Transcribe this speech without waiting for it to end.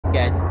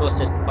guys, it's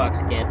Posters the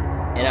Fox again,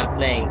 and I'm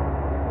playing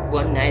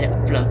One Night at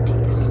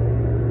Flumpty's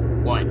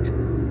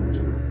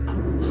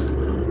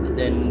 1.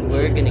 Then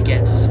we're gonna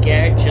get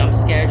scared, jump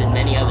scared, and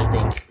many other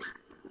things.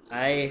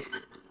 I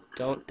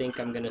don't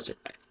think I'm gonna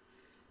survive.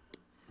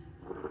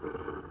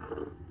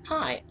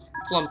 Hi,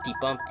 Flumpty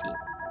Bumpty.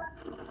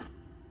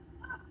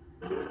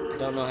 I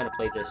don't know how to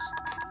play this.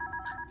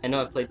 I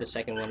know I played the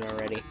second one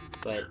already,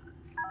 but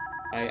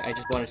I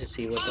just wanted to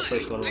see what the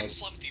first one was. I'm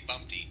Flumpty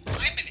Bumpty. I'm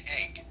an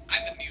egg.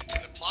 I'm immune to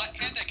the plot,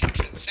 and I can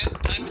transcend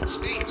time and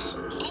space.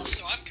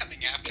 Also, I'm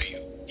coming after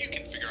you. You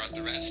can figure out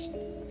the rest.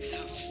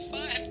 Have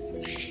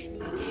fun.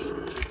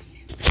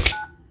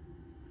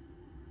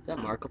 Is that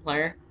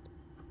Markiplier?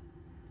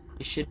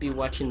 You should be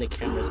watching the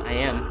cameras. I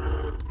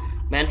am.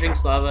 Man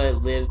drinks lava,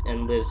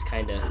 lives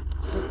kinda.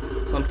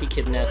 Flumpty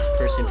kidnaps a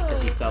person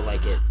because he felt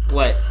like it.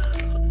 What?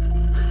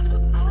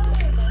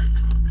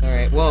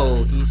 Alright,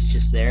 whoa, he's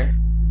just there.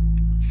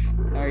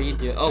 How are you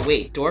doing? Oh,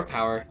 wait, door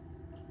power.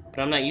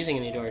 But I'm not using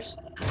any doors.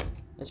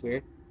 That's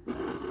weird.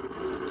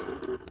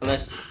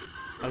 Unless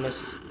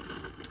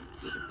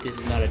this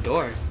is not a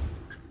door.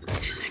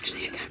 It is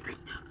actually a camera.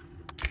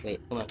 Wait,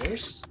 hold on,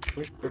 where's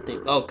birthday?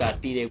 Oh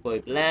god, B-Day Boy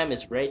Blam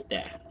is right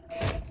there.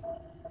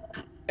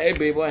 Hey,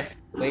 B-Boy.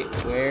 Wait,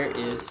 where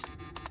is...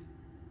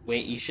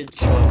 Wait, you should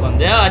show up on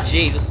the... Ah, oh,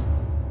 Jesus!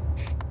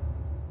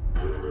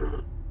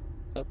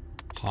 Oh.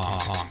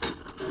 Honk.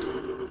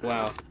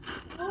 Wow.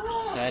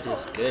 That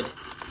is good.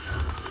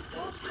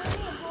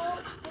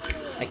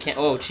 I can't...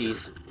 Oh,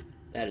 jeez.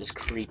 That is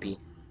creepy.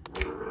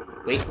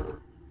 Wait.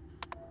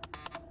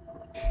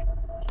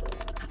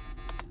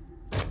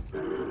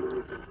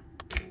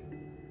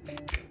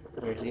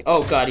 Where is he?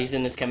 Oh god, he's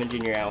in his Kevin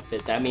Jr.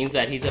 outfit. That means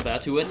that he's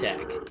about to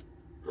attack.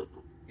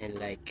 In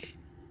like...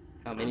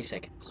 How many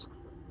seconds?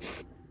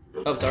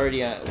 Oh, it's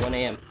already 1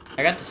 a.m.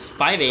 I got this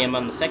 5 a.m.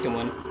 on the second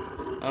one.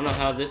 I don't know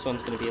how this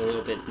one's gonna be a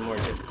little bit more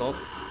difficult.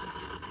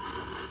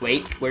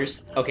 Wait,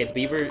 where's... Okay, the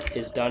beaver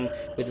is done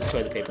with his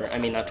toilet paper. I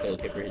mean, not toilet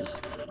paper, his...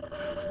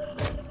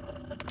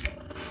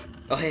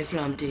 Oh, hey,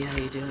 Flumpty, how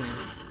you doing?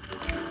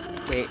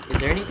 Wait, is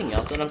there anything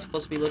else that I'm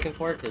supposed to be looking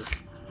for?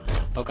 Because...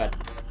 Oh, god.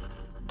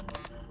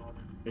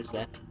 What is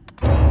that?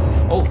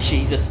 Oh,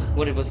 Jesus!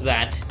 What was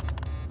that?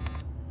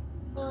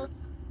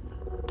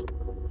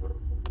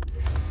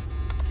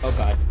 Oh,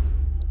 god.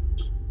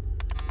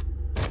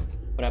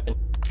 What happened?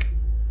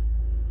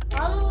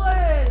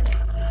 Onward!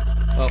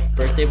 Oh,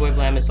 Birthday Boy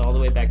Blam is all the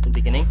way back to the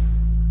beginning.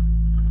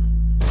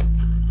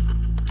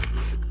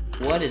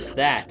 What is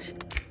that?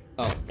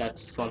 Oh,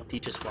 that's Flumpty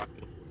just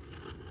walking.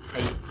 How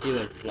you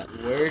doing, Flump?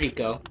 Where'd he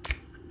go?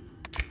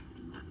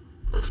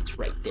 Oh, he's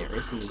right there,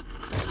 isn't he?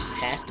 He just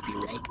has to be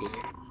right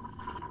there.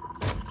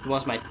 He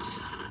wants my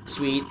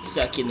sweet,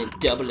 succulent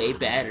AA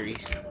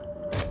batteries.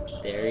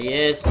 There he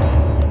is.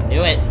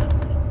 Knew it!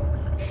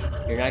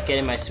 You're not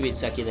getting my sweet,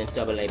 succulent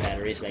AA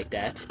batteries like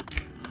that.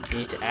 You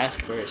need to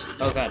ask first.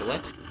 Oh god,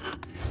 what?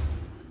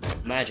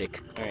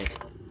 Magic. Alright.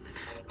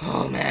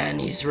 Oh man,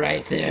 he's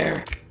right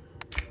there.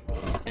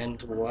 And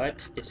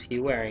what is he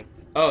wearing?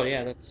 Oh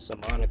yeah, that's a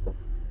monocle.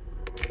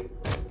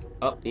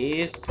 Oh,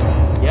 he's...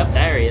 Yep,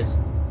 there he is.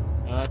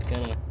 Not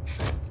gonna...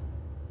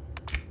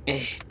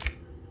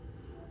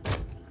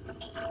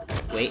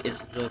 Wait,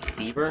 is the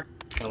beaver?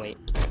 Oh wait.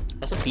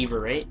 That's a beaver,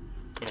 right?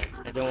 Yeah,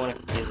 I don't want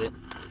to confuse it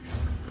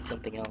with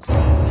something else.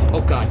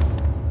 Oh god.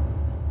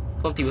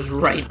 Flumpty was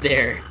right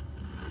there.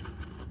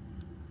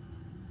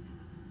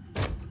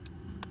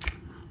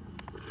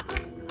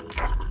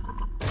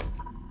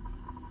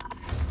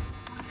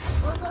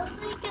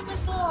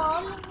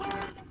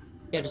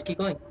 Yeah, just keep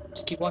going.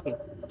 Just keep walking.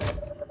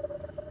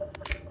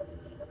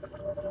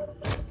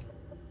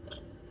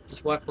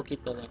 Just walk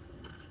poquito lang.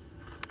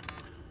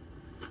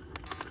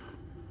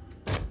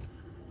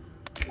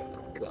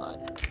 Oh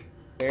god.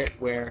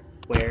 Where?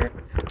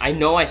 I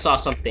know I saw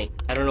something.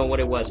 I don't know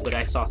what it was, but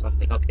I saw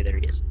something. Okay, there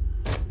he is.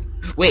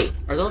 Wait,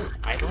 are those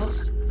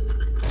eyeballs?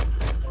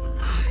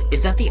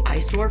 Is that the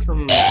eyesore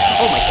from... Oh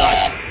my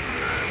god.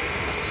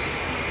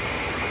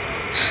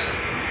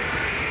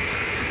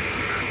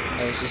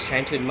 I was just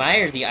trying to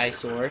admire the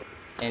eyesore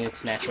and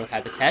its natural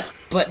habitat,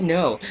 but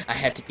no, I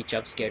had to be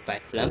jump scared by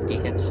Flumpty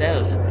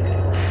himself. With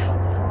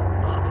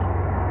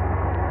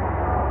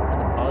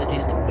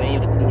apologies to Winnie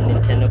the Pooh,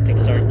 Nintendo,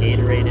 Pixar,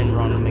 Gatorade, and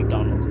Ronald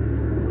McDonald.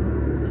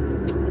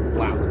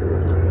 Wow.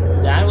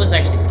 That was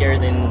actually scarier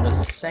than the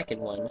second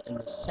one, and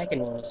the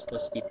second one was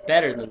supposed to be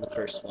better than the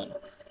first one.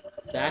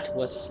 That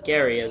was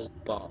scary as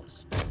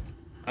balls.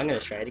 I'm gonna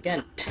try it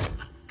again,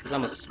 because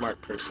I'm a smart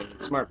person,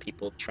 and smart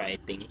people try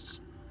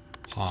things.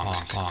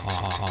 Honk, honk,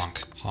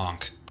 honk,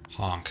 honk,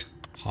 honk,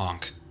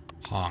 honk,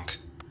 honk,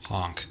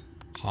 honk,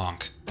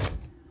 honk.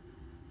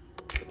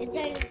 It's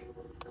saying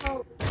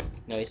honk.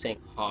 No, he's saying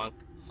honk,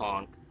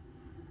 honk.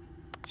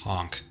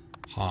 Honk,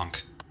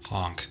 honk,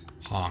 honk,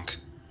 honk.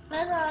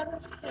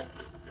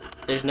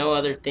 There's no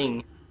other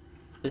thing.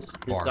 This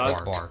Bark,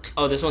 dog... bark.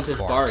 Oh, this one says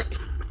bark.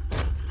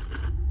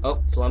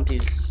 Oh,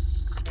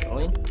 Flumpty's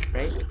going,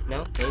 right?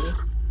 No? Maybe?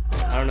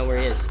 I don't know where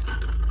he is.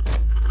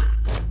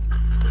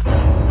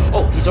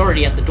 Oh, he's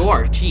already at the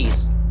door.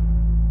 Jeez.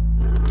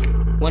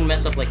 One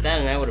mess up like that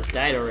and I would have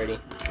died already. Is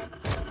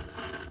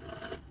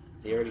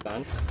he already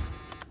gone?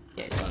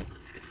 Yeah, he's gone.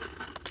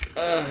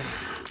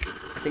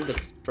 I think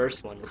this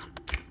first one is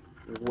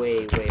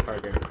way, way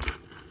harder.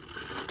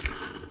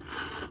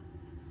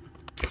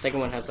 The second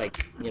one has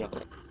like, you know,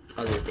 like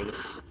other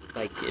things.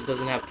 Like it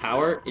doesn't have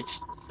power. It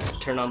just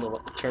turn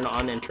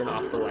on and turn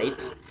off the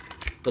lights.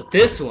 But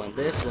this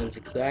one's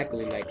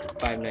exactly like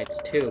Five Nights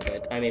 2.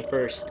 But I mean,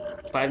 first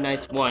Five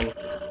Nights 1.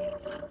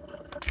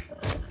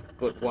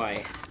 But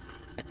why?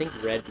 I think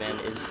Red Man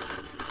is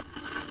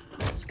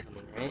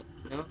coming, right?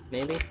 No,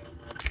 maybe.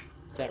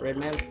 Is that Red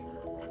Man?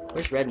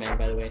 Where's Red Man,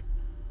 by the way?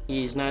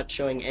 He's not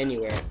showing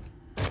anywhere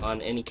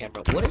on any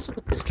camera. What is it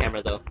with this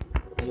camera though?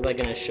 Is it like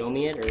gonna show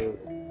me it, or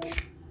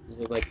is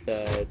it like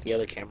the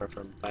other camera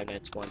from Five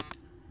Nights 1?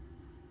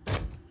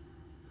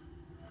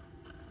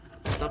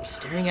 Stop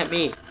staring at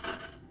me!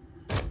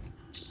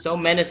 So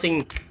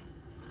menacing.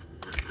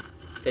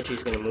 Bet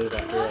she's gonna move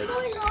after like.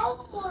 Going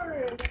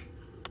upward.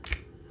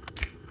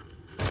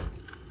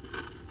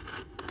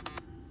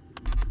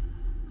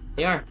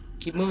 They are.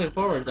 Keep moving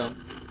forward though.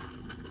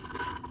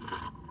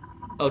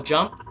 Oh,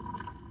 jump?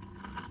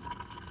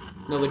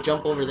 No, but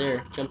jump over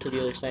there. Jump to the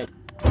other side.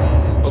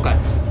 Oh god.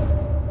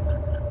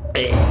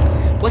 Hey.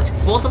 What?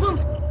 Both of them?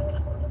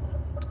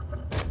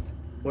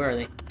 Where are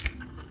they?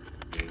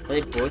 Are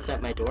they both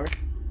at my door?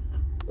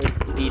 Where's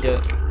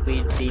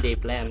B-Day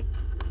Blam?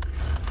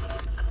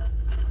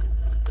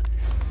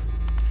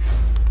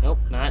 Nope,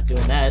 not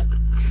doing that.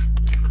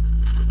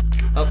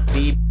 Oh,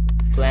 B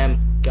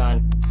Blam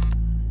gone.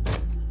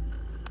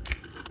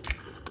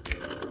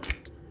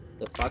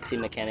 The Foxy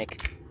mechanic.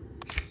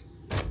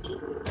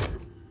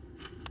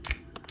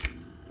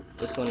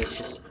 This one is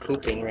just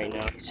pooping right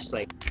now. He's just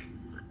like,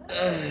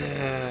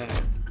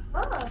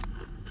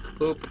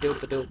 poop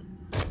doop a doop.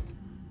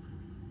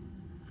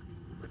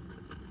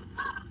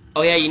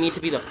 Oh yeah, you need to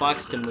be the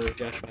fox to move,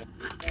 Joshua.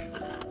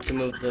 To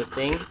move the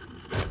thing.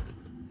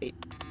 Wait.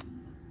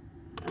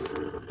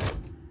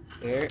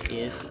 Where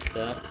is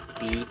the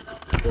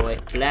B-Boy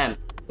Blam?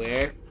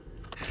 Where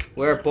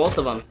are both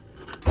of them?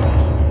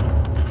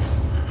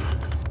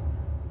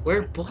 Where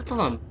are both of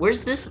them?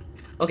 Where's this?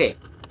 Okay,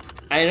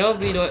 I know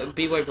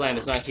B-Boy Blam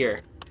is not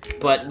here,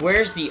 but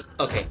where's the?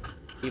 Okay,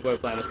 B-Boy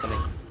Blam is coming.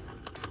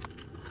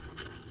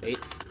 Wait.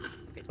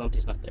 Okay,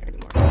 Flumpty's not there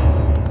anymore.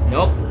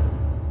 Nope.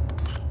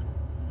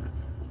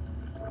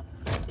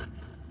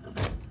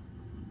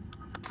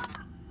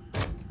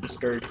 I'm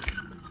scared.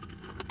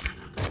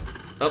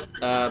 Oh,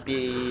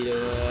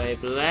 B-Boy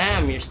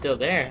Blam, you're still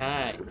there.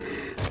 Hi.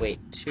 Wait,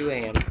 2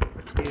 a.m.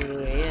 2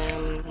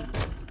 a.m.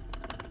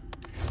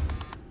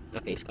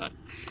 Okay, he's gone.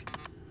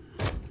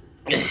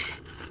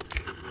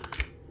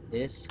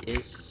 This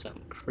is some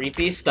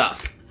creepy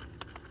stuff.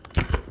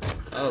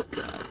 Oh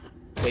god.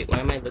 Wait, why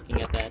am I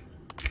looking at that?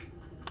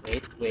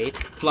 Wait.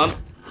 Flumped.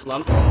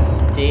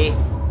 D.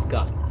 It's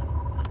gone.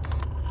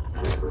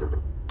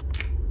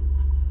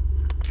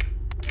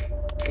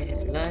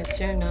 If your lights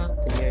turn off,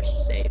 then you're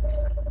safe.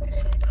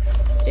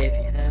 If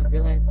you have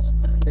your lights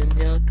on, then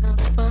they'll come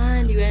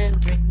find you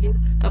and bring you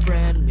a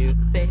brand new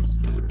face.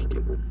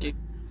 Do.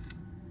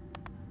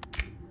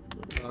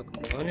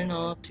 Welcome one and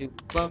all to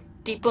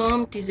Flumpty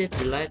Bumpties. If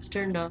your lights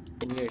turned off,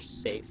 then you're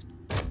safe.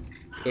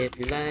 If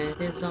your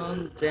light is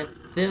on, then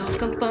they'll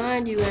come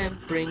find you and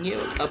bring you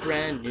a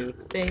brand new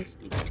face.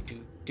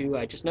 Do.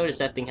 I just noticed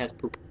that thing has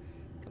poop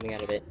coming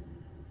out of it.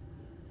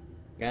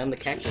 Yeah, and the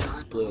cactus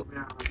is blue.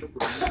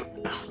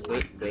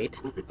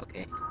 Wait.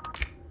 Okay.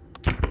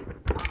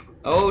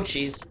 Oh,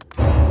 jeez.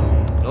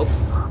 Nope.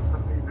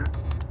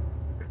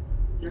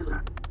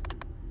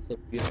 So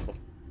beautiful.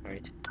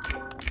 Alright.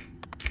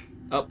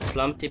 Oh,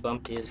 Flumpty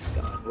Bumpty is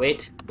gone.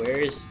 Wait,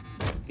 where's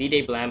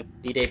B-Day Blam?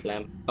 B-Day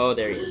Blam. Oh,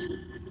 there he is.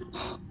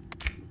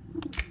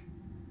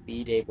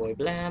 B-Day Boy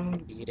Blam,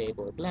 B-Day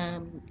Boy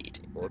Blam,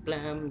 B-Day Boy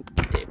Blam,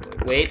 B-Day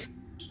Boy. Wait.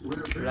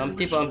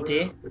 Flumpty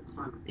Bumpty.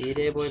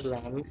 B-Day Boy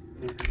Blam.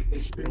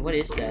 And what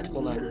is that?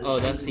 Hold on. Oh,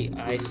 that's the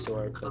eye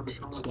sword, but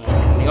it's not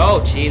coming.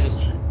 Oh,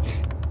 Jesus.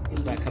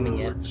 It's not coming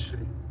yet.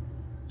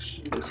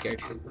 I'm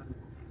scared.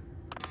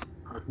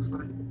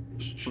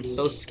 I'm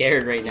so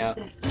scared right now.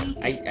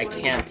 I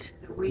can't.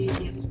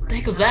 What the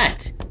heck was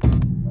that?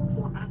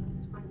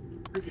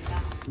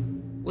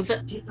 Was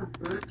that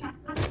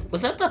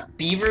the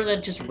beaver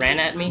that just ran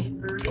at me?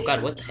 Oh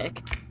god, what the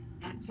heck?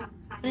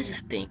 What is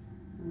that thing?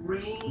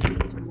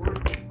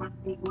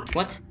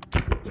 What?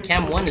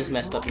 Cam 1 is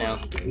messed up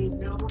now.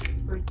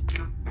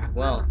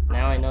 Well,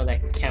 now I know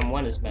that Cam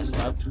 1 is messed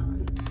up.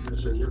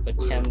 But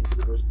Cam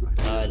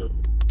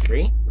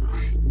 3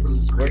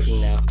 is working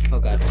now. Oh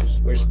god,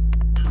 where's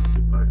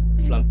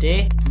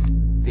Flumpty?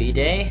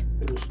 B-Day?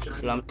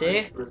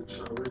 Flumpty?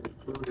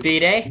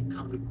 B-Day?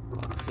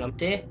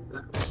 Flumpty?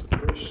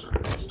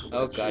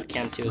 Oh god,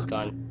 Cam 2 is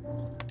gone.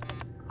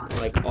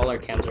 Like, all our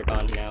cams are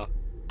gone now.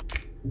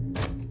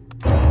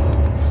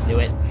 Knew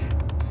it.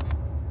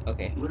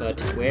 Okay, but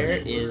where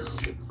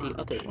is the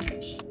other one?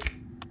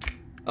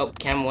 Oh,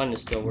 Cam 1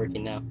 is still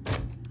working now.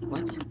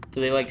 What?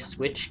 Do they like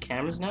switch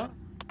cameras now?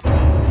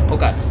 Oh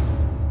god.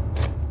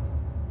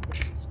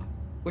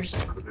 Where's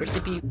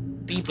the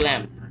bee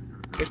blam?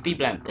 Where's bee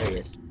blam? There he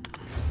is.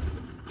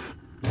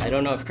 I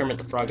don't know if Kermit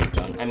the Frog is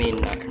gone. I mean,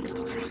 not Kermit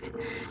the Frog.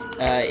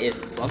 If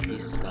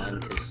Flumpty's gone,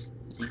 because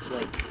he's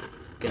like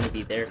gonna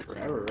be there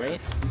forever, right?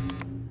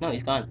 No,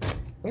 he's gone.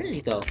 Where is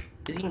he though?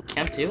 Is he in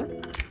camp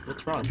too?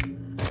 What's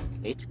wrong?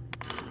 Wait.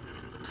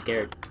 I'm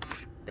scared.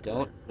 I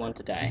don't want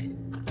to die.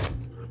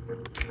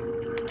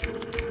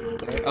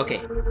 Where? Okay.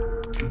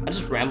 I'm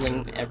just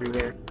rambling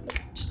everywhere.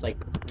 Just like,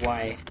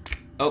 why?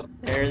 Oh,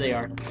 there they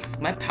are.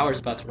 My power's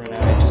about to run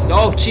out. I just...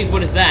 Oh, jeez,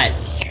 what is that?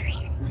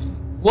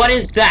 What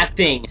is that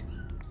thing?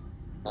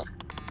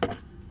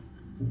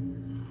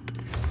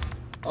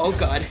 Oh,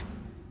 God.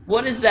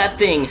 What is that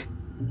thing?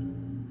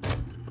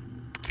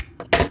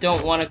 I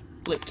don't want to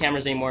flip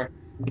cameras anymore.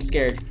 I'm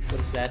scared. What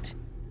is that?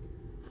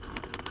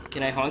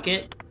 Can I honk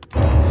it?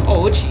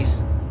 Oh,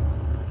 jeez.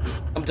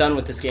 I'm done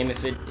with this game.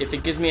 If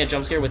it gives me a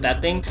jump scare with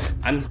that thing,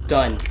 I'm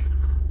done.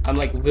 I'm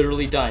like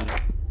literally done.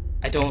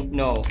 I don't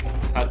know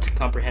how to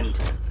comprehend.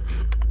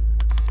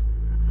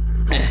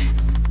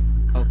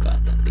 Oh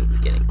god, that thing's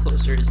getting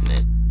closer, isn't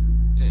it?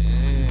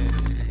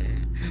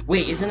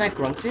 Wait, isn't that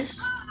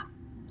Grunkfist?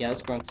 Yeah,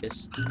 that's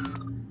Grunkfist.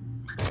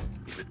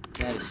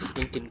 That is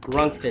stinking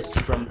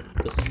Grunkfist from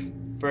the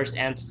first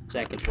and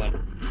second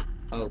one.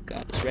 Oh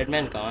god, is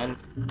Redman gone?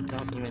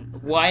 Don't even...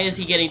 Why is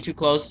he getting too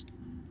close?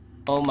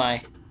 Oh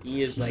my,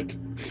 he is like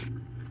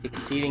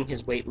exceeding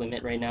his weight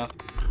limit right now.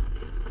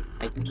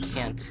 I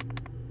can't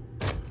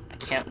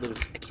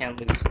lose. I can't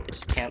lose. I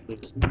just can't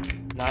lose.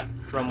 Not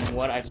from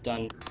what I've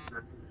done.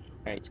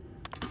 Alright.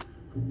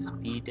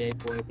 B-Day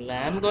boy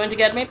blam going to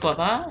get me,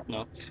 Papa?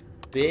 No.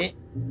 B.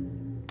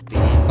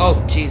 Oh,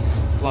 jeez.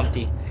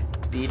 Flumpty.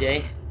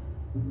 B-Day.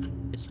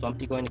 Is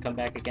Flumpty going to come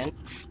back again?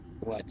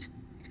 What?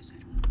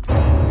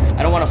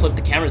 I don't want to flip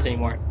the cameras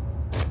anymore.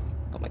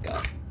 Oh my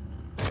god.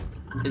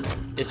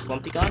 Is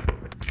Flumpty gone?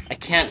 I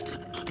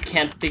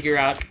can't figure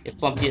out if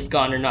Flumpty is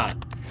gone or not.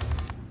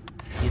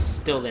 He's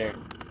still there.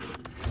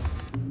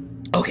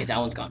 Okay, that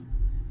one's gone.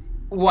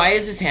 Why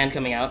is his hand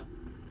coming out?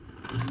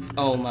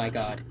 Oh my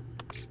god.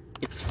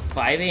 It's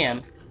 5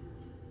 AM.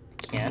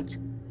 I can't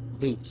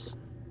lose.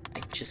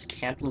 I just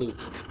can't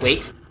lose.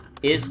 Wait,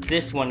 is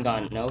this one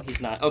gone? No, he's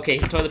not. Okay,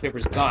 his toilet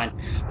paper's gone.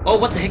 Oh,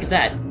 what the heck is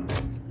that?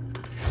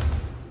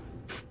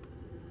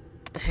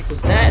 What the heck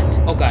was that?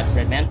 Oh god,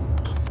 Redman.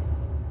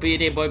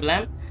 Be-a-day boy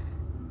blam.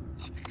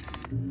 Oh my god.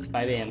 It's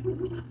 5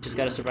 AM. Just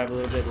gotta survive a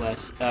little bit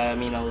less. I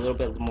mean, a little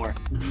bit more.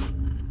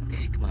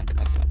 Okay, come on, come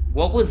on, come on.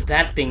 What was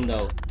that thing,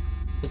 though?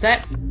 Was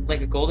that,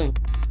 like, a golden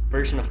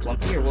version of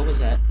Flumpty, or what was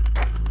that?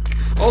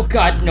 Oh,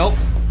 God, nope.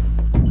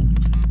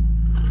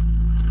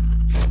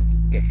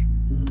 Okay.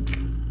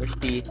 Where's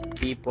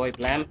B-Boy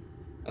Blam?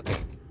 Okay,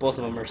 both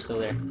of them are still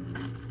there.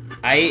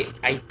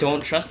 I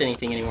don't trust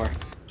anything anymore.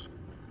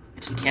 I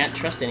just can't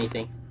trust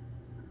anything.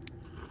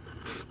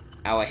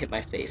 Ow, I hit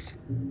my face.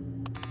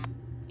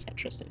 Can't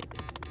trust anything.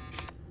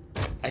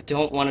 I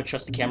don't want to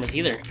trust the cameras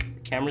either.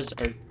 The cameras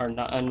are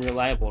not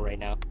unreliable right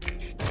now.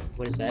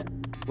 What is that?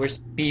 Where's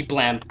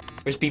B-Blam?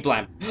 Where's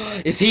B-Blam?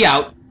 Is he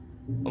out?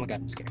 Oh my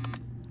god, I'm scared.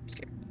 I'm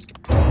scared. I'm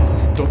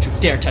scared. Don't you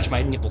dare touch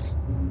my nipples.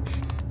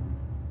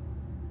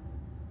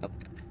 Oh my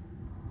god.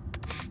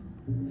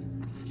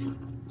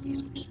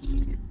 Please,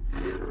 please.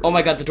 Oh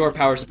my god, the door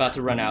power's about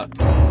to run out.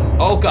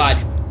 Oh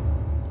god.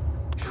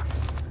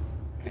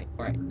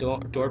 Alright,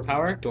 door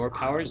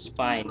power is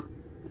fine.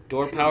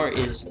 Door power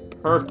is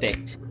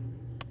perfect.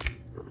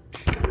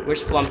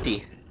 Where's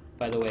Flumpty,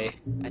 by the way?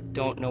 I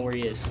don't know where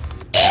he is.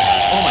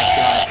 Oh my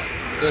god.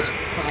 It was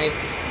 5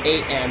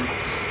 AM.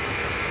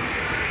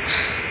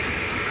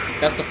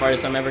 That's the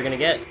farthest I'm ever gonna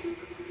get.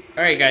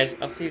 Alright guys,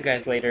 I'll see you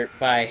guys later.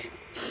 Bye.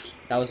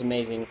 That was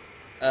amazing.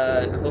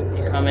 Hope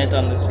you comment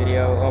on this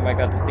video. Oh my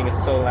god, this thing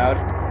is so loud.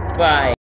 Bye.